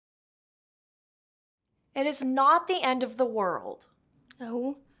It is not the end of the world.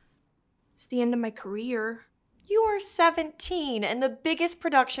 No, it's the end of my career. You are 17, and the biggest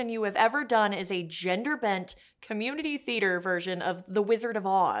production you have ever done is a gender-bent community theater version of The Wizard of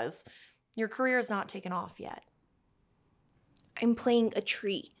Oz. Your career is not taken off yet. I'm playing a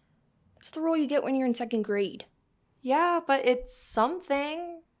tree. That's the role you get when you're in second grade. Yeah, but it's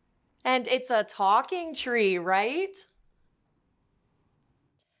something. And it's a talking tree, right?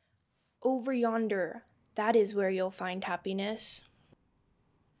 Over yonder, that is where you'll find happiness.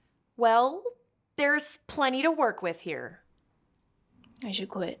 Well, there's plenty to work with here. I should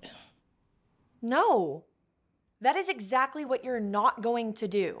quit. No, that is exactly what you're not going to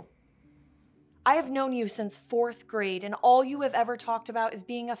do. I have known you since 4th grade, and all you have ever talked about is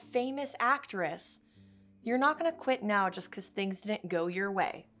being a famous actress. You're not going to quit now just because things didn't go your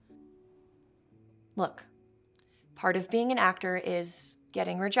way. Look, part of being an actor is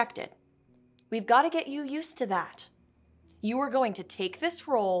getting rejected. We've got to get you used to that. You are going to take this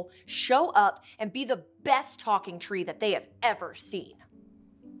role, show up, and be the best talking tree that they have ever seen.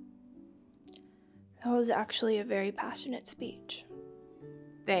 That was actually a very passionate speech.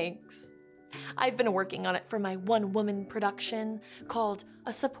 Thanks. I've been working on it for my one-woman production called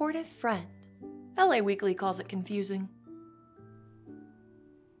A Supportive Friend. LA Weekly calls it confusing.